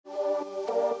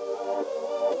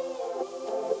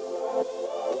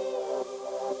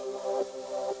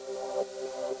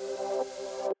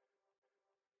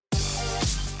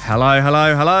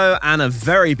Hello, and a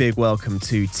very big welcome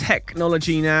to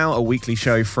Technology Now, a weekly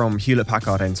show from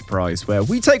Hewlett-Packard Enterprise, where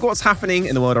we take what's happening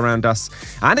in the world around us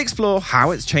and explore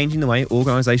how it's changing the way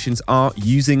organizations are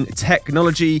using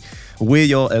technology. We're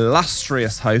your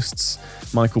illustrious hosts,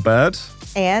 Michael Bird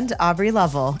and Aubrey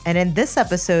Lovell. And in this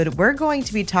episode, we're going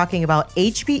to be talking about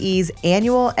HPE's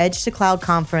annual Edge to Cloud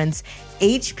conference,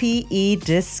 HPE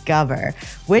Discover,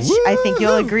 which I think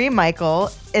you'll agree,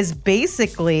 Michael, is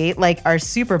basically like our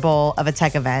Super Bowl of a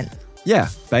tech event. Yeah,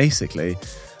 basically.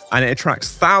 And it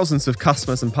attracts thousands of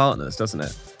customers and partners, doesn't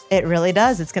it? It really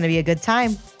does. It's going to be a good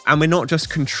time. And we're not just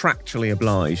contractually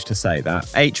obliged to say that.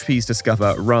 HPE's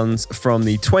Discover runs from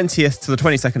the 20th to the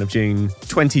 22nd of June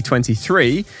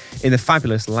 2023 in the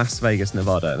fabulous Las Vegas,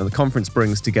 Nevada. And the conference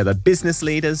brings together business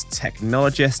leaders,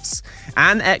 technologists,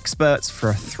 and experts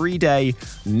for a 3-day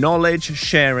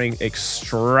knowledge-sharing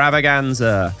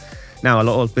extravaganza. Now, a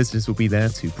lot of businesses will be there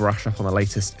to brush up on the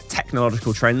latest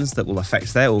technological trends that will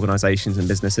affect their organizations and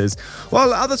businesses,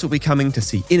 while others will be coming to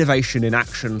see innovation in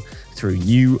action through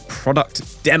new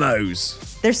product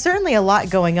demos. There's certainly a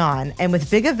lot going on, and with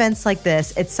big events like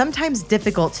this, it's sometimes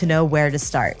difficult to know where to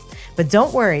start. But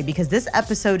don't worry, because this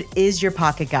episode is your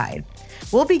pocket guide.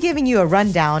 We'll be giving you a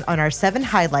rundown on our 7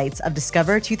 highlights of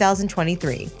Discover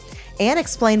 2023 and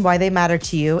explain why they matter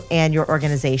to you and your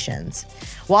organizations.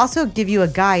 We'll also give you a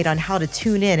guide on how to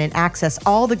tune in and access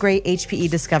all the great HPE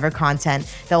Discover content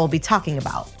that we'll be talking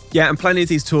about. Yeah, and plenty of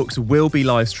these talks will be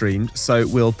live streamed, so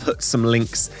we'll put some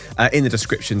links in the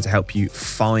description to help you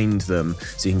find them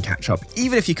so you can catch up,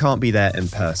 even if you can't be there in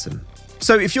person.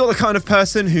 So if you're the kind of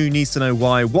person who needs to know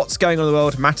why what's going on in the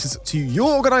world matters to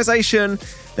your organization,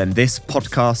 then this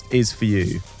podcast is for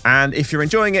you. And if you're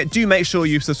enjoying it, do make sure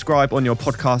you subscribe on your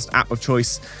podcast app of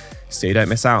choice so you don't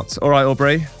miss out. All right,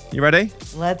 Aubrey, you ready?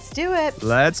 Let's do it.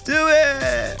 Let's do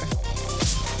it.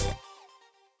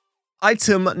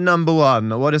 Item number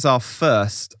 1. What is our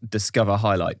first Discover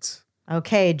highlight?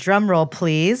 Okay, drum roll,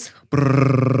 please.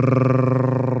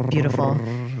 Beautiful.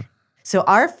 So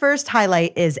our first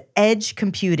highlight is edge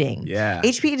computing. Yeah.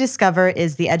 HPE Discover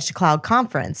is the Edge to Cloud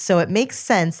conference, so it makes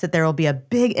sense that there will be a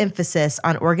big emphasis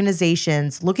on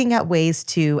organizations looking at ways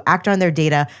to act on their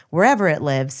data wherever it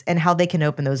lives and how they can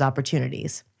open those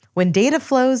opportunities. When data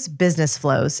flows, business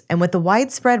flows, and with the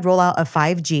widespread rollout of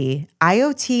 5G,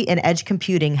 IoT and edge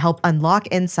computing help unlock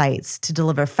insights to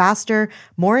deliver faster,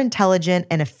 more intelligent,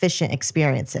 and efficient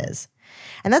experiences.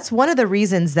 And that's one of the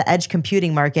reasons the edge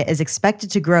computing market is expected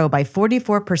to grow by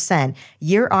 44%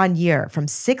 year on year from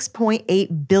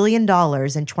 $6.8 billion in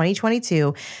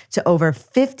 2022 to over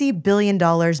 $50 billion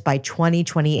by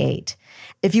 2028.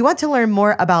 If you want to learn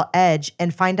more about Edge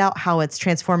and find out how it's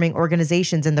transforming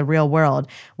organizations in the real world,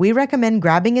 we recommend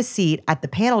grabbing a seat at the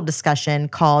panel discussion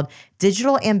called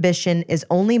Digital Ambition is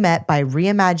Only Met by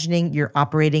Reimagining Your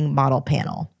Operating Model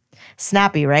panel.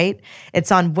 Snappy, right?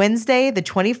 It's on Wednesday, the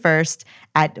 21st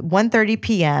at 1:30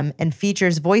 p.m. and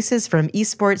features voices from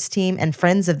esports team and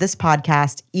friends of this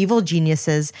podcast, Evil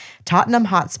Geniuses, Tottenham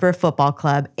Hotspur Football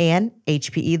Club, and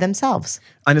HPE themselves.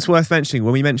 And it's worth mentioning,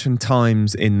 when we mention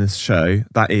times in this show,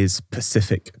 that is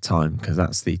Pacific time, because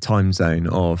that's the time zone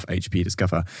of HPE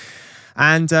Discover.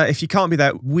 And if you can't be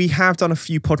there, we have done a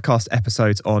few podcast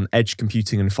episodes on edge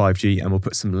computing and 5G, and we'll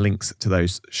put some links to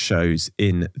those shows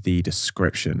in the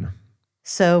description.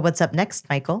 So what's up next,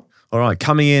 Michael? All right,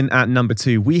 coming in at number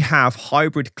 2, we have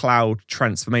hybrid cloud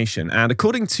transformation. And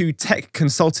according to tech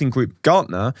consulting group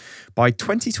Gartner, by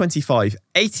 2025,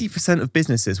 80% of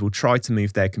businesses will try to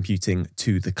move their computing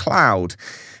to the cloud.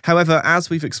 However, as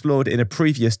we've explored in a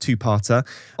previous 2-parter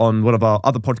on one of our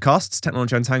other podcasts,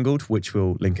 Technology Untangled, which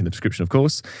we'll link in the description, of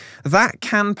course, that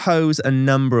can pose a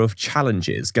number of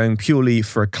challenges. Going purely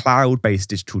for a cloud-based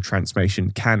digital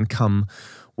transformation can come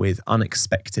with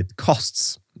unexpected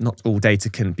costs. Not all data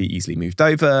can be easily moved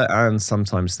over, and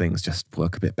sometimes things just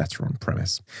work a bit better on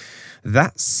premise.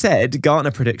 That said,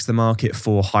 Gartner predicts the market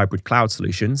for hybrid cloud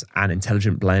solutions, an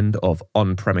intelligent blend of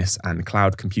on-premise and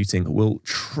cloud computing, will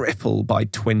triple by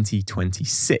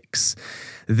 2026.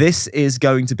 This is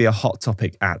going to be a hot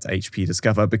topic at HPE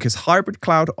Discover because hybrid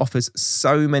cloud offers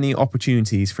so many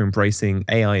opportunities for embracing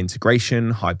AI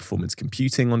integration, high-performance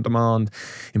computing on demand,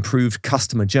 improved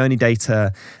customer journey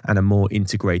data, and a more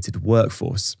integrated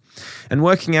workforce. And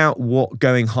working out what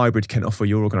going hybrid can offer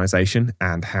your organization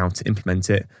and how to implement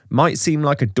it might seem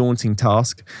like a daunting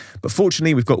task, but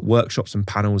fortunately we've got workshops and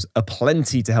panels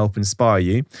aplenty to help inspire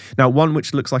you. Now, one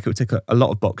which looks like it would tick a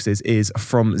lot of boxes is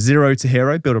From Zero to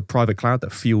Hero, build a private cloud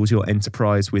that fuels your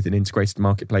enterprise with an integrated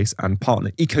marketplace and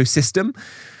partner ecosystem,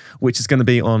 which is going to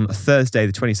be on Thursday,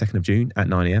 the 22nd of June at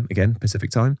 9 a.m, again,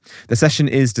 Pacific time. The session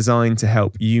is designed to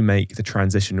help you make the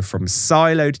transition from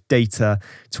siloed data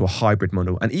to a hybrid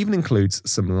model and even includes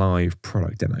some live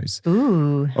product demos.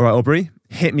 Ooh. All right, Aubrey,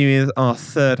 hit me with our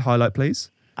third highlight,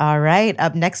 please. All right.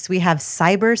 Up next, we have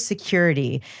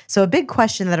cybersecurity. So a big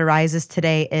question that arises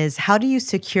today is how do you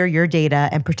secure your data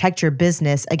and protect your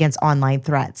business against online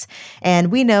threats? And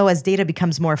we know as data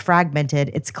becomes more fragmented,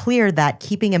 it's clear that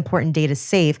keeping important data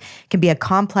safe can be a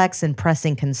complex and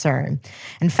pressing concern.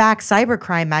 In fact,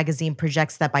 Cybercrime magazine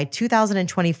projects that by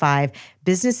 2025,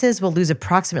 businesses will lose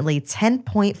approximately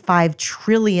 $10.5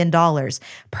 trillion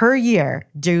per year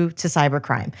due to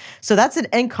cybercrime. So that's an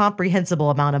incomprehensible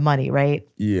amount of money, right?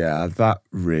 Yeah, that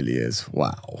really is.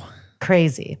 Wow.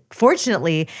 Crazy.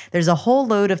 Fortunately, there's a whole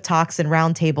load of talks and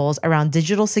roundtables around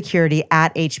digital security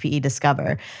at HPE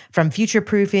Discover, from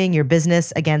future-proofing your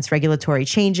business against regulatory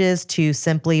changes to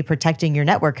simply protecting your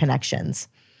network connections.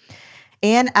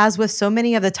 And as with so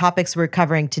many of the topics we're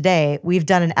covering today, we've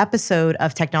done an episode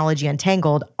of Technology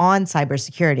Untangled on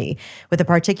cybersecurity with a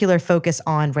particular focus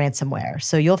on ransomware.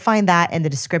 So you'll find that in the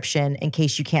description in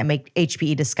case you can't make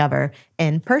HPE Discover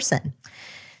in person.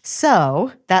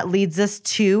 So that leads us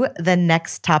to the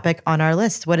next topic on our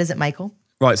list. What is it, Michael?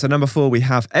 Right, so number 4, we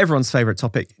have everyone's favorite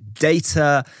topic,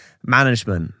 data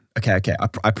management. Okay.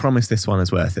 I promise this one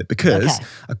is worth it because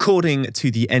according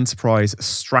to the Enterprise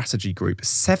Strategy Group,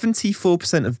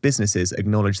 74% of businesses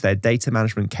acknowledge their data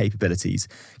management capabilities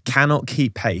cannot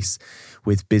keep pace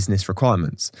with business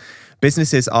requirements.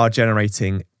 Businesses are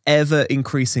generating ever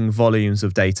increasing volumes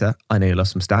of data. I know you love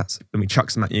some stats. Let me chuck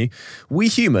some at you. We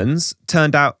humans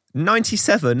turned out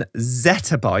 97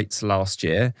 zettabytes last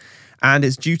year, and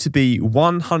it's due to be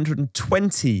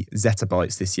 120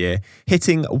 zettabytes this year,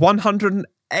 hitting 180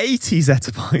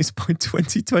 zettabytes by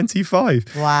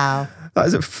 2025. Wow. That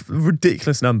is a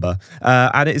ridiculous number.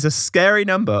 And it is a scary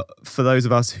number for those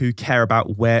of us who care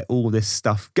about where all this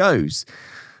stuff goes.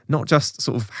 Not just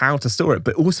sort of how to store it,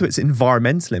 but also its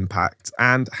environmental impact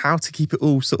and how to keep it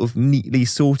all sort of neatly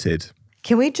sorted.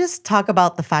 Can we just talk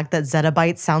about the fact that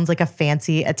zettabyte sounds like a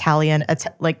fancy Italian,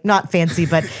 like not fancy,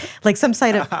 but like some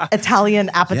sort of Italian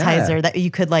appetizer that you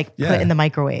could put in the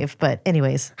microwave. But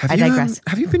anyways, I digress.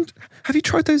 Have you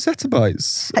tried those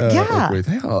zettabytes? Yeah. Aubrey?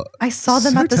 They are I saw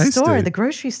them at the store, the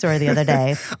grocery store the other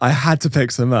day. I had to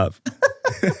pick some up.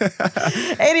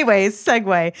 Anyways,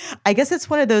 segue. I guess it's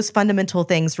one of those fundamental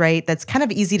things, right, that's kind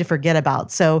of easy to forget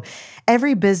about. So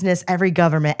every business, every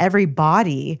government, every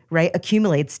body, right,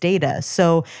 accumulates data.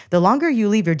 So the longer you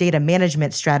leave your data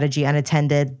management strategy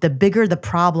unattended, the bigger the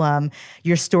problem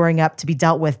you're storing up to be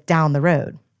dealt with down the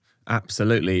road.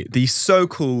 Absolutely. The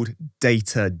so-called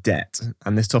data debt.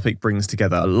 And this topic brings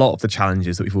together a lot of the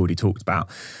challenges that we've already talked about,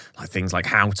 like things like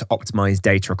how to optimize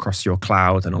data across your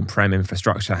cloud and on-prem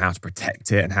infrastructure, how to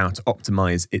protect it, and how to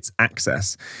optimize its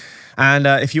access. And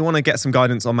if you want to get some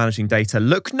guidance on managing data,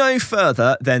 look no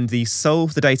further than the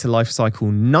Solve the Data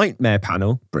Lifecycle Nightmare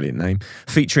panel, brilliant name,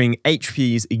 featuring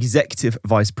HPE's Executive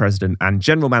Vice President and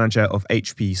General Manager of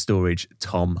HPE Storage,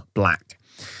 Tom Black.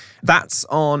 That's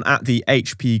on at the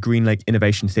HPE GreenLake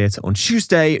Innovation Theatre on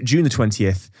Tuesday, June the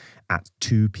 20th at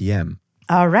 2 p.m.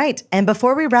 All right. And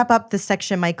before we wrap up this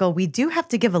section, Michael, we do have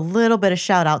to give a little bit of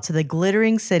shout out to the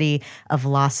glittering city of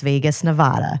Las Vegas,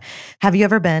 Nevada. Have you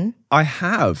ever been? I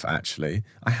have, actually.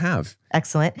 I have.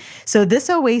 Excellent. So this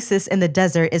oasis in the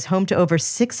desert is home to over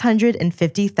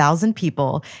 650,000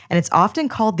 people, and it's often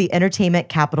called the entertainment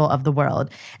capital of the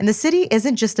world. And the city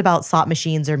isn't just about slot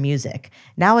machines or music.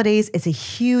 Nowadays, it's a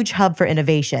huge hub for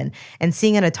innovation, and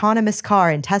seeing an autonomous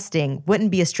car in testing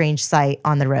wouldn't be a strange sight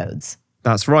on the roads.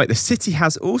 That's right. The city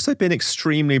has also been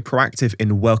extremely proactive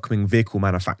in welcoming vehicle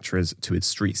manufacturers to its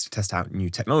streets to test out new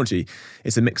technology.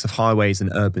 It's a mix of highways and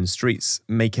urban streets,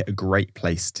 make it a great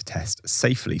place to test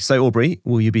safely. So, Aubrey,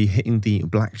 will you be hitting the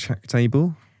blackjack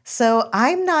table? So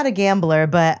I'm not a gambler,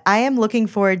 but I am looking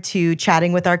forward to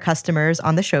chatting with our customers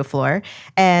on the show floor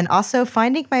and also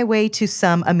finding my way to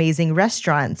some amazing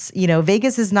restaurants. You know,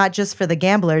 Vegas is not just for the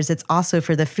gamblers, it's also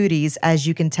for the foodies, as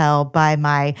you can tell by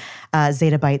my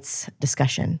Zettabytes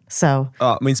discussion. So,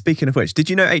 speaking of which, did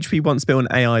you know HP once built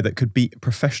an AI that could beat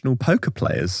professional poker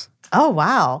players? Oh,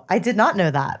 wow. I did not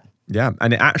know that. Yeah,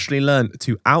 and it actually learned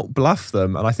to outbluff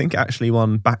them, and I think it actually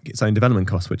won back its own development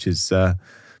costs, which is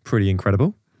pretty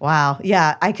incredible. Wow.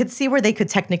 Yeah, I could see where they could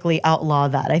technically outlaw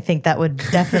that. I think that would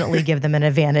definitely give them an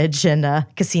advantage, and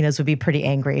casinos would be pretty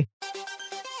angry.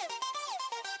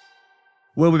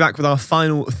 We'll be back with our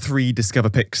final 3 Discover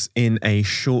picks in a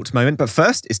short moment. But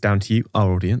first, it's down to you,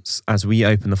 our audience, as we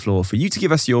open the floor for you to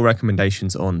give us your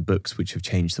recommendations on books which have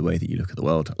changed the way that you look at the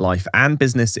world, life, and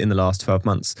business in the last 12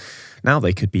 months. Now,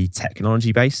 they could be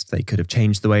technology-based, they could have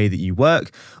changed the way that you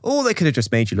work, or they could have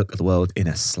just made you look at the world in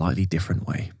a slightly different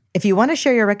way. If you want to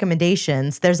share your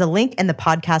recommendations, there's a link in the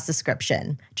podcast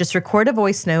description. Just record a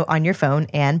voice note on your phone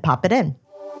and pop it in.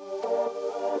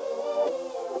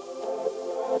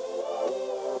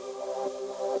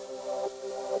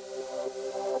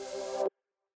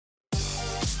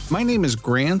 My name is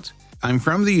Grant. I'm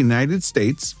from the United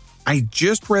States. I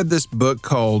just read this book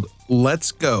called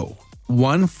Let's Go,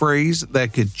 One Phrase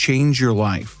That Could Change Your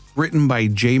Life, written by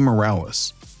Jay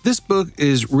Morales. This book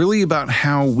is really about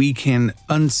how we can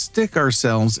unstick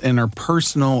ourselves in our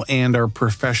personal and our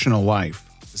professional life.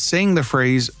 Saying the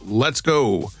phrase, let's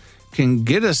go, can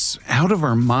get us out of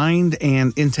our mind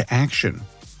and into action.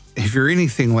 If you're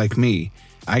anything like me,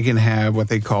 I can have what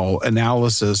they call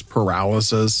analysis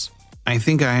paralysis. I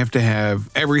think I have to have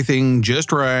everything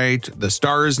just right, the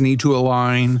stars need to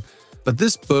align, but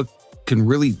this book can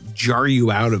really jar you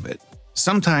out of it.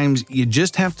 Sometimes you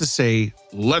just have to say,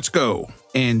 let's go,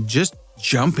 and just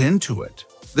jump into it.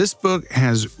 This book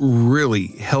has really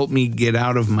helped me get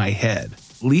out of my head,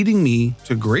 leading me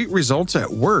to great results at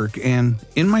work and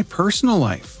in my personal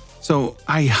life. So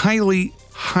I highly,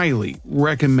 highly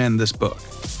recommend this book.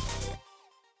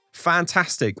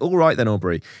 Fantastic. All right then,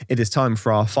 Aubrey. It is time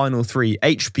for our final 3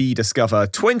 HPE Discover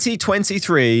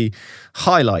 2023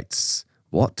 highlights.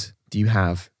 What do you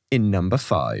have in number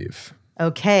 5?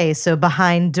 Okay, so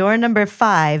behind door number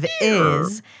 5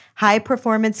 is high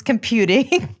performance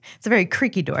computing. It's a very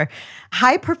creaky door.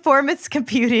 High performance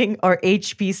computing, or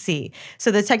HPC. So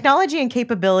the technology and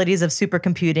capabilities of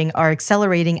supercomputing are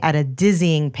accelerating at a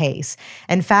dizzying pace.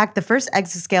 In fact, the first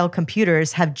exascale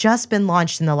computers have just been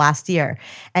launched in the last year,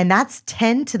 and that's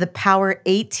 10 to the power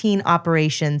 18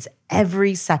 operations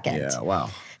every second. Yeah, wow.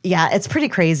 Yeah, it's pretty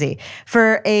crazy.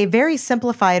 For a very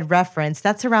simplified reference,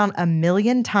 that's around 1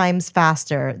 million times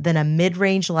faster than a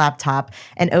mid-range laptop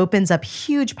and opens up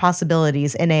huge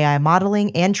possibilities in AI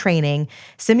modeling and training,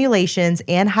 simulations,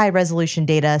 and high-resolution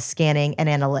data scanning and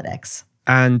analytics.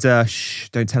 And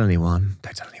don't tell anyone.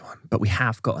 But we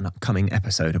have got an upcoming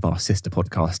episode of our sister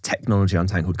podcast, Technology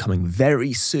Untangled, coming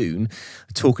very soon,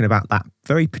 talking about that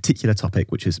very particular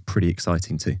topic, which is pretty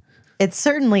exciting too. It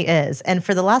certainly is. And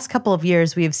for the last couple of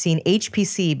years, we have seen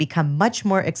HPC become much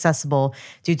more accessible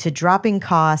due to dropping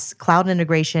costs, cloud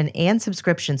integration, and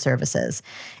subscription services.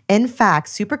 In fact,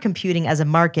 supercomputing as a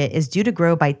market is due to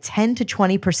grow by 10 to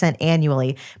 20%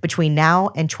 annually between now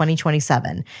and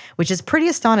 2027, which is pretty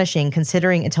astonishing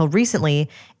considering until recently,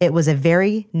 it was a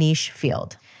very niche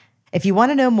field. If you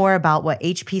want to know more about what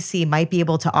HPC might be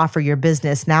able to offer your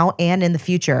business now and in the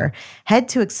future, head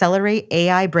to Accelerate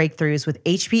AI Breakthroughs with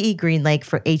HPE GreenLake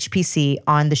for HPC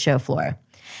on the show floor.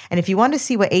 And if you want to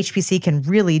see what HPC can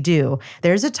really do,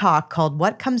 there's a talk called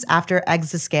What Comes After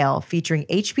Exascale featuring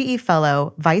HPE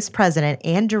Fellow, Vice President,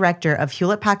 and Director of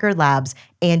Hewlett-Packard Labs,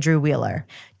 Andrew Wheeler.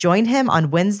 Join him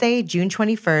on Wednesday, June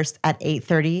 21st at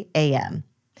 8:30 a.m.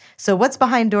 So what's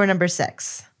behind door number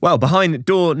 6? Well, behind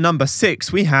door number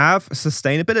 6, we have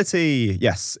sustainability.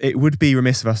 Yes, it would be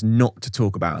remiss of us not to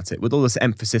talk about it. With all this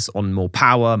emphasis on more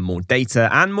power, more data,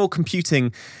 and more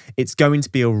computing, it's going to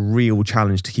be a real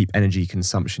challenge to keep energy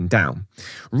consumption down.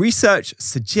 Research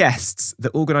suggests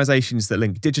that organizations that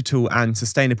link digital and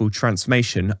sustainable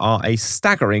transformation are a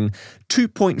staggering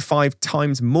 2.5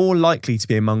 times more likely to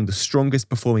be among the strongest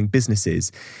performing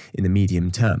businesses in the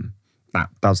medium term. That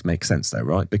does make sense though,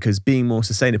 right? Because being more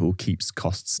sustainable keeps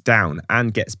costs down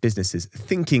and gets businesses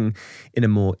thinking in a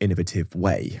more innovative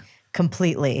way.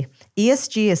 Completely.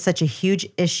 ESG is such a huge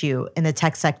issue in the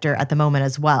tech sector at the moment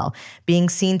as well. Being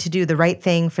seen to do the right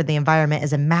thing for the environment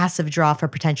is a massive draw for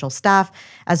potential staff,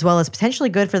 as well as potentially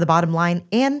good for the bottom line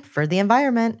and for the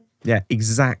environment. Yeah,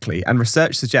 exactly. And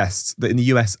research suggests that in the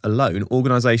US alone,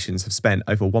 organizations have spent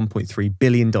over $1.3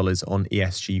 billion on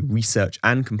ESG research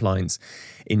and compliance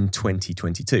in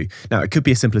 2022. Now, it could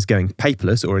be as simple as going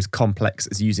paperless or as complex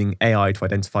as using AI to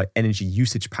identify energy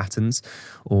usage patterns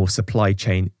or supply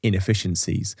chain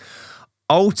inefficiencies.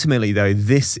 Ultimately, though,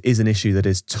 this is an issue that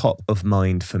is top of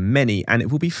mind for many, and it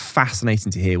will be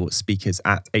fascinating to hear what speakers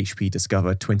at HPE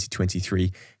Discover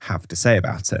 2023 have to say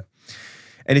about it.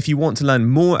 And if you want to learn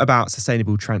more about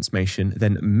sustainable transformation,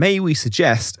 then may we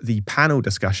suggest the panel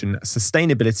discussion,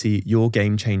 Sustainability, Your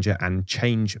Game Changer and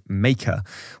Change Maker,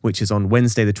 which is on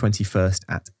Wednesday the 21st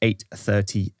at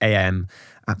 8:30 a.m.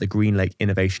 at the Green Lake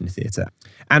Innovation Theatre,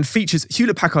 and features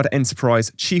Hewlett-Packard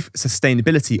Enterprise Chief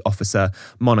Sustainability Officer,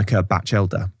 Monica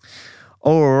Batchelder.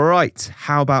 All right,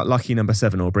 how about lucky number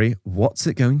 7, Aubrey? What's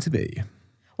it going to be?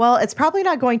 Well, it's probably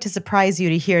not going to surprise you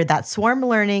to hear that swarm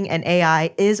learning and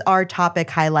AI is our topic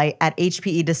highlight at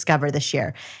HPE Discover this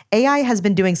year. AI has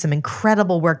been doing some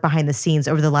incredible work behind the scenes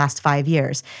over the last 5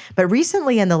 years, but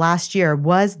recently in the last year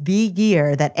was the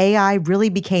year that AI really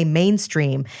became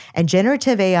mainstream, and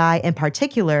generative AI in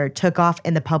particular took off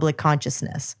in the public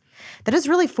consciousness. That has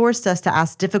really forced us to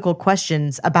ask difficult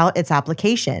questions about its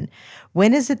application.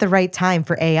 When is it the right time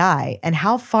for AI, and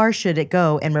how far should it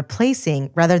go in replacing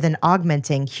rather than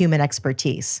augmenting human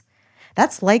expertise?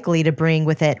 That's likely to bring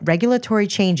with it regulatory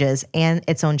changes and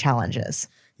its own challenges.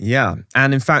 Yeah,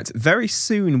 and in fact, very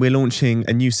soon we're launching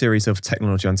a new series of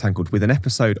Technology Untangled with an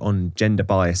episode on gender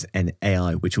bias and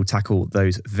AI, which will tackle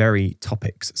those very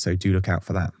topics. So do look out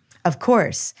for that. Of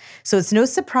course. So it's no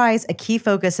surprise a key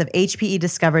focus of HPE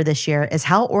Discover this year is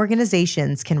how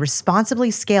organizations can responsibly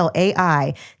scale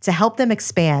AI to help them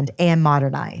expand and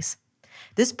modernize.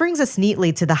 This brings us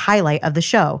neatly to the highlight of the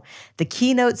show, the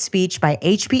keynote speech by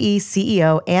HPE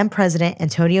CEO and President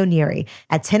Antonio Neri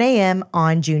at 10 a.m.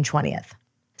 on June 20th.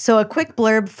 So a quick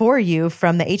blurb for you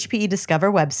from the HPE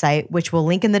Discover website, which we'll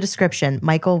link in the description.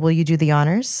 Michael, will you do the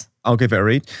honors? I'll give it a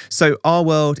read. So our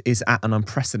world is at an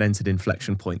unprecedented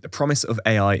inflection point. The promise of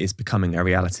AI is becoming a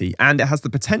reality, and it has the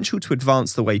potential to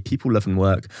advance the way people live and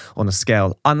work on a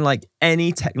scale unlike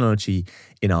any technology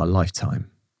in our lifetime.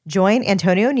 Join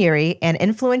Antonio Neri and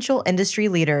influential industry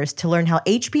leaders to learn how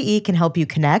HPE can help you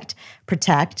connect,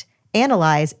 protect,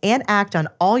 analyze, and act on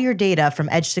all your data from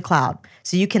edge to cloud,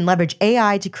 so you can leverage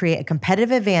AI to create a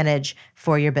competitive advantage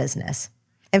for your business.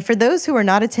 And for those who are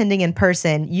not attending in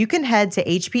person, you can head to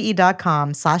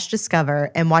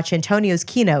hpe.com/discover and watch Antonio's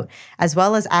keynote, as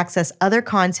well as access other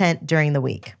content during the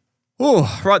week.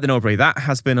 Oh, right then, Aubrey, that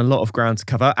has been a lot of ground to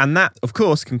cover. And that, of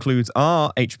course, concludes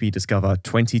our HPE Discover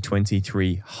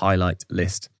 2023 highlight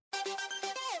list.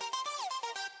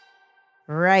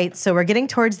 Right, so we're getting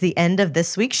towards the end of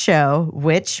this week's show,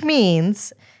 which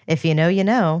means, if you know, you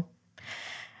know.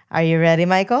 Are you ready,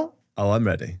 Michael? Oh, I'm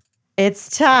ready. It's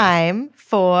time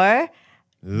for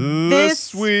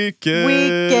This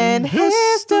Weekend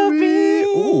History.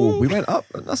 Oh, we went up.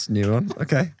 That's a new one.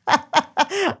 Okay.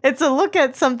 It's a look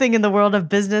at something in the world of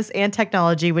business and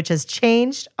technology which has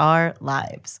changed our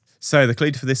lives. So the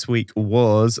clue for this week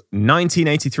was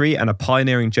 1983 and a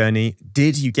pioneering journey.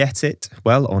 Did you get it?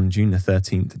 Well, on June the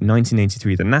 13th,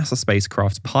 1983, the NASA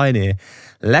spacecraft Pioneer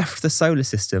left the solar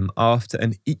system after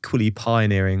an equally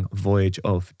pioneering voyage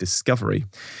of discovery.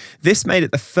 This made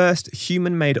it the first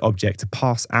human-made object to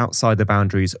pass outside the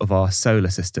boundaries of our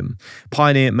solar system.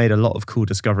 Pioneer made a lot of cool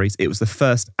discoveries. It was the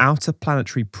first outer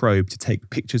planetary probe to take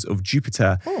pictures of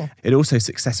Jupiter. It also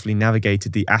successfully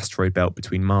navigated the asteroid belt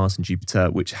between Mars and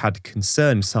Jupiter, which had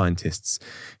concerned scientists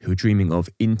who were dreaming of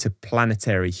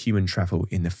interplanetary human travel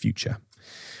in the future.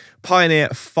 Pioneer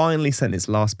finally sent its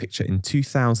last picture in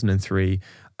 2003,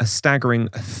 a staggering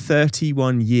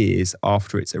 31 years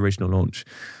after its original launch.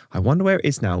 I wonder where it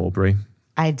is now, Aubrey.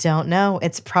 I don't know.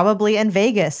 It's probably in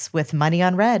Vegas with money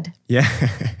on red. Yeah.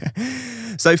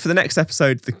 So for the next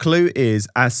episode, the clue is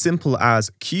as simple as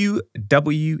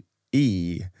QWE.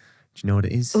 Do you know what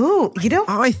it is? Ooh, you know,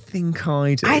 I think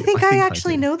I do. I think I do.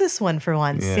 actually know this one for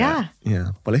once. Yeah.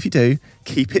 Well, if you do,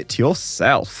 keep it to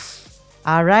yourself.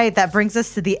 All right, that brings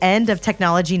us to the end of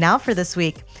Technology Now for this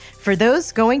week. For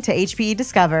those going to HPE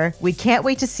Discover, we can't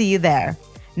wait to see you there.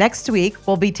 Next week,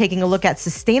 we'll be taking a look at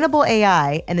sustainable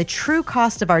AI and the true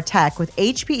cost of our tech with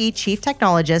HPE Chief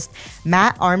Technologist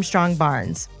Matt Armstrong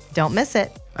Barnes. Don't miss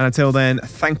it. And until then,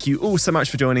 thank you all so much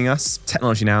for joining us.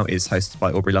 Technology Now is hosted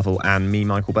by Aubrey Lovell and me,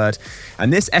 Michael Bird.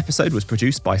 And this episode was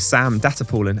produced by Sam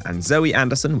Dattapoulin and Zoe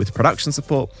Anderson with production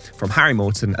support from Harry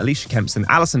Morton, Alicia Kempson,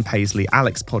 Alison Paisley,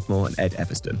 Alex Podmore and Ed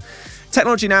Everston.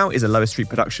 Technology Now is a Lower Street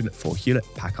production for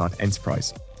Hewlett-Packard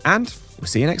Enterprise. And we'll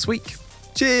see you next week.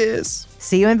 Cheers.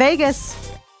 See you in Vegas.